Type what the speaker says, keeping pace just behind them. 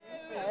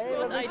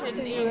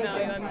didn't email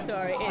you, I'm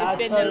sorry. It's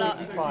That's been a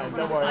lot. fine,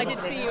 don't worry. I did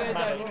see you as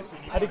well.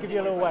 I did give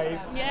you a little wave.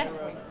 Yes.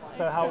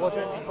 So how was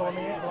it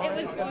performing it?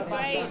 It was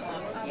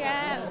great.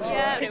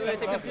 Yeah, it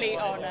was a complete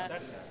honour.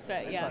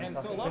 But yeah.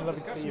 Fantastic. It's been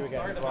lovely to see you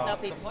again as well.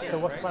 Lovely to see you. So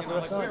what's the plan for the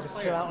rest of the night?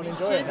 Just chill out and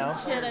enjoy it now?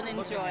 Just chill and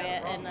enjoy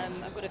it, and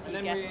I've got a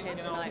few guests here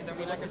tonight, so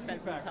it'd be nice to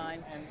spend some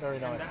time Very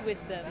nice.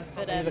 with them.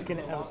 But, Are you looking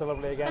ever so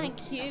lovely again?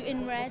 thank you,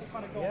 in red.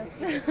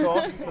 Yes, of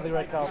course, for the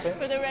red carpet.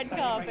 For the red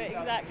carpet,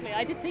 exactly.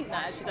 I did think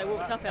that actually as I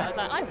walked up it. I was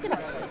like, I'm going to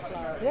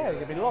camouflage. Yeah,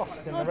 you'd be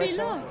lost in I'll the red be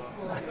carpet.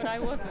 lost. But I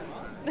wasn't.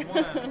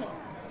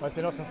 Well, it's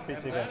been awesome to speak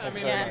to you again. Thank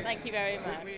you very much. Thank you very much.